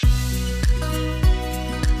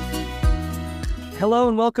Hello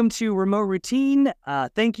and welcome to Remote Routine.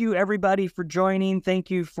 Thank you, everybody, for joining.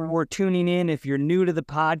 Thank you for tuning in. If you're new to the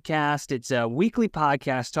podcast, it's a weekly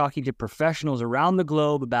podcast talking to professionals around the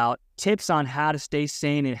globe about tips on how to stay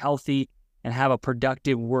sane and healthy and have a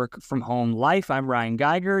productive work from home life. I'm Ryan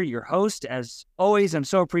Geiger, your host. As always, I'm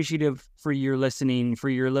so appreciative for your listening, for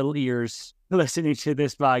your little ears listening to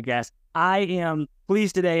this podcast. I am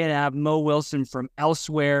pleased today to have Mo Wilson from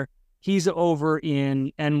Elsewhere. He's over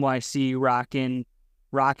in NYC rocking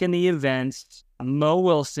the events. Mo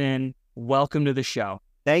Wilson, welcome to the show.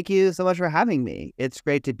 Thank you so much for having me. It's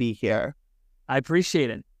great to be here. I appreciate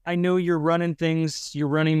it. I know you're running things, you're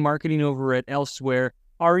running marketing over at Elsewhere.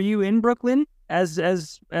 Are you in Brooklyn as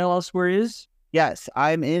Elsewhere is? Yes,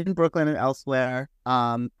 I'm in Brooklyn and Elsewhere.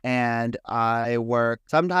 And I work.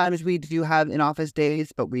 Sometimes we do have in-office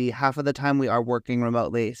days, but half of the time we are working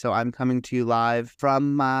remotely. So I'm coming to you live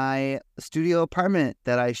from my studio apartment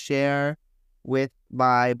that I share with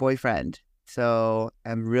my boyfriend. So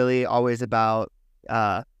I'm really always about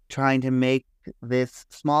trying to make this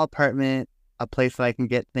small apartment a place that I can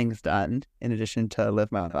get things done in addition to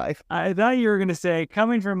live my life. I thought you were going to say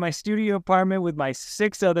coming from my studio apartment with my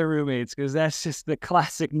 6 other roommates, because that's just the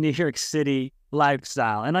classic New York City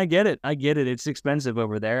lifestyle. And I get it. It's expensive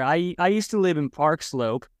over there. I used to live in Park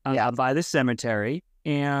Slope by the cemetery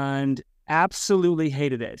and absolutely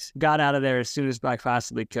hated it. Got out of there as soon as I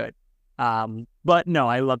possibly could. But no,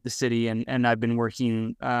 I love the city and I've been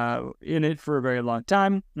working in it for a very long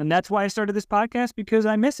time. And that's why I started this podcast, because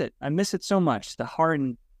I miss it. I miss it so much. The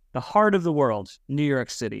heart of the world, New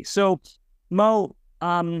York City. So Mo,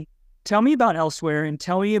 tell me about Elsewhere and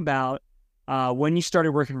tell me about when you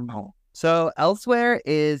started working from home. So Elsewhere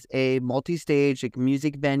is a multi-stage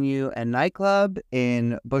music venue and nightclub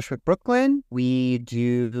in Bushwick, Brooklyn. We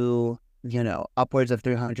do upwards of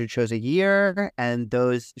 300 shows a year. And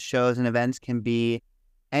those shows and events can be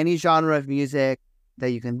any genre of music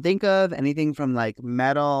that you can think of, anything from like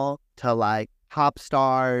metal to like pop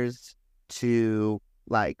stars to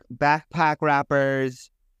like backpack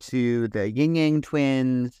rappers to the Ying Yang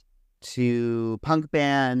Twins to punk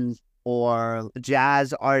bands or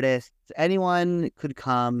jazz artists. Anyone could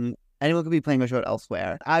be playing a show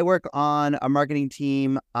Elsewhere. I work on a marketing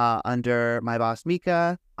team under my boss,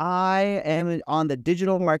 Mika. I am on the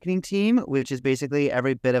digital marketing team, which is basically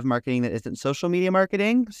every bit of marketing that isn't social media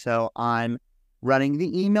marketing. So I'm running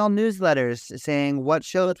the email newsletters saying what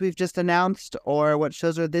shows we've just announced or what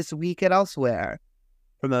shows are this week at Elsewhere,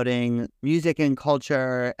 promoting music and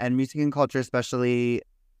culture especially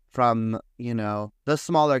from, the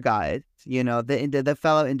smaller guys, the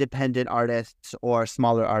fellow independent artists or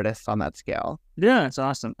smaller artists on that scale. Yeah, it's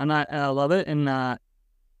awesome. And I love it. And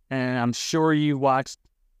I'm sure you watched,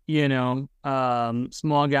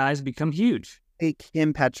 small guys become huge.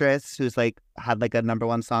 Kim Petras, who's had a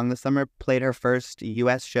 #1 song this summer, played her first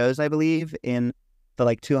U.S. shows, I believe, in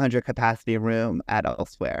the 200 capacity room at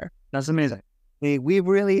Elsewhere. That's amazing. We've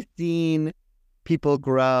really seen people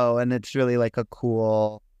grow, and it's really a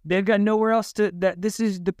cool. They've got nowhere else this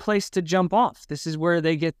is the place to jump off. This is where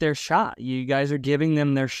they get their shot. You guys are giving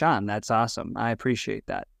them their shot, and that's awesome. I appreciate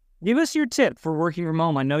that. Give us your tip for working from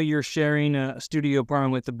home. I know you're sharing a studio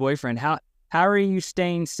apartment with a boyfriend. How are you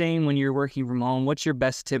staying sane when you're working from home? What's your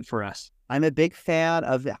best tip for us? I'm a big fan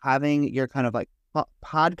of having your kind of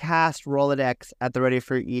podcast Rolodex at the ready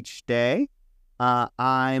for each day.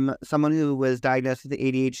 I'm someone who was diagnosed with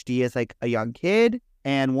ADHD as a young kid.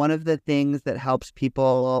 And one of the things that helps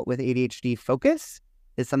people with ADHD focus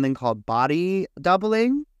is something called body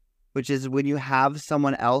doubling, which is when you have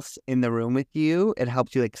someone else in the room with you, it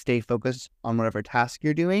helps you stay focused on whatever task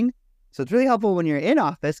you're doing. So it's really helpful when you're in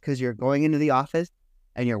office because you're going into the office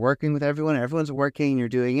and you're working with everyone, and everyone's working and you're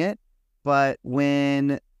doing it. But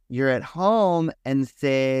when you're at home and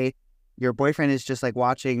say your boyfriend is just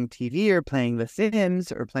watching TV or playing The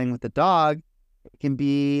Sims or playing with the dog, it can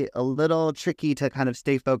be a little tricky to kind of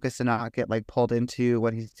stay focused and not get pulled into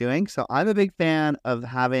what he's doing. So I'm a big fan of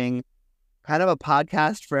having kind of a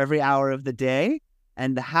podcast for every hour of the day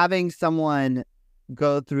and having someone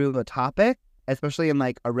go through a topic, especially in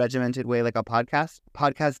a regimented way, like a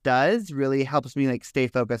podcast does, really helps me stay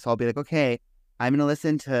focused. So I'll be okay, I'm going to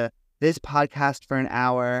listen to this podcast for an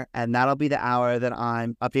hour and that'll be the hour that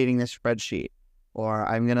I'm updating this spreadsheet. Or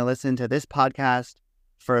I'm going to listen to this podcast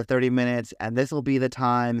for 30 minutes, and this will be the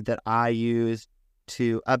time that I use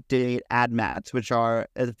to update ad mats, which are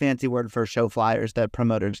a fancy word for show flyers that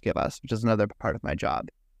promoters give us, which is another part of my job.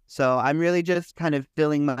 So I'm really just kind of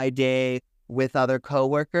filling my day with other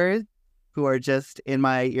coworkers who are just in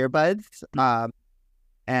my earbuds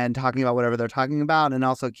and talking about whatever they're talking about, and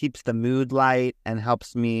also keeps the mood light and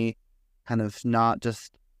helps me kind of not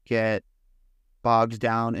just get bogged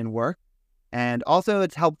down in work. And also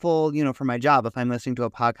it's helpful, for my job. If I'm listening to a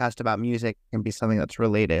podcast about music, it can be something that's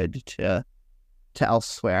related to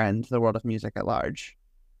elsewhere and the world of music at large.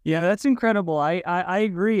 Yeah, that's incredible. I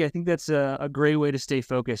agree. I think that's a great way to stay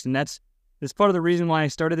focused. And that's part of the reason why I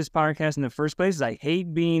started this podcast in the first place is I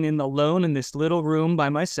hate being alone in this little room by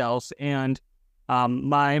myself. And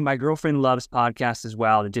my girlfriend loves podcasts as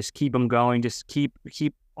well, to just keep them going, just keep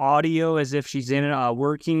audio as if she's in a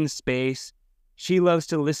working space. She loves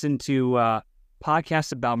to listen to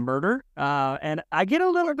podcasts about murder. And I get a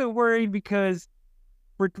little bit worried because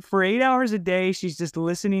for 8 hours a day, she's just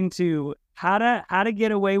listening to how to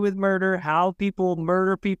get away with murder, how people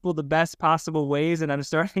murder people the best possible ways. And I'm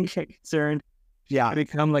starting to get concerned. Yeah. I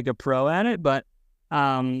become like a pro at it. But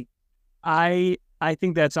I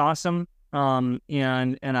think that's awesome. And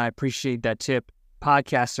I appreciate that tip.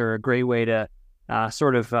 Podcasts are a great way to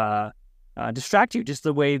sort of distract you, just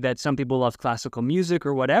the way that some people love classical music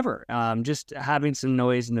or whatever. Just having some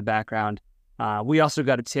noise in the background. We also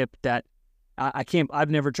got a tip that I've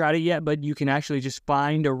never tried it yet, but you can actually just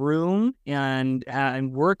find a room and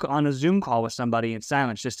work on a Zoom call with somebody in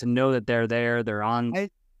silence, just to know that they're there, they're on.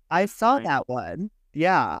 I saw that one.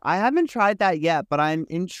 Yeah, I haven't tried that yet, but I'm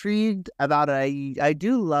intrigued about it. I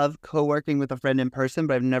do love co-working with a friend in person,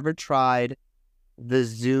 but I've never tried the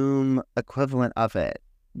Zoom equivalent of it.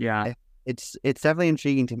 Yeah. It's definitely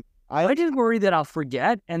intriguing to me. I just worry that I'll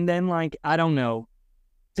forget and then, like, I don't know,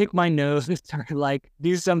 pick my nose or like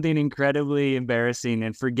do something incredibly embarrassing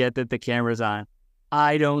and forget that the camera's on.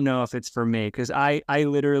 I don't know if it's for me, because I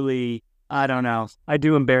literally, I don't know. I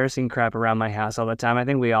do embarrassing crap around my house all the time. I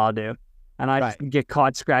think we all do. And I just get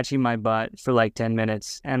caught scratching my butt for like 10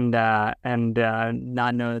 minutes and not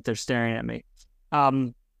know that they're staring at me.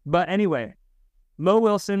 But anyway, Mo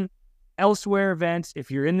Wilson, Elsewhere events.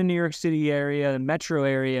 If you're in the New York City area, the metro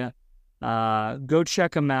area, go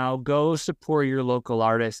check them out. Go support your local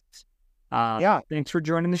artists. Thanks for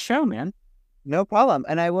joining the show, man. No problem.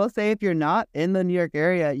 And I will say, if you're not in the New York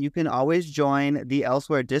area, you can always join the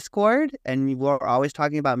Elsewhere Discord, and we're always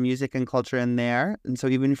talking about music and culture in there. And so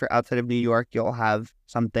even if you're outside of New York, you'll have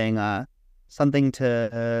something to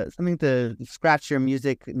scratch your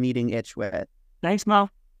music meeting itch with. Thanks, Mo.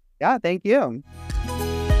 Yeah, thank you.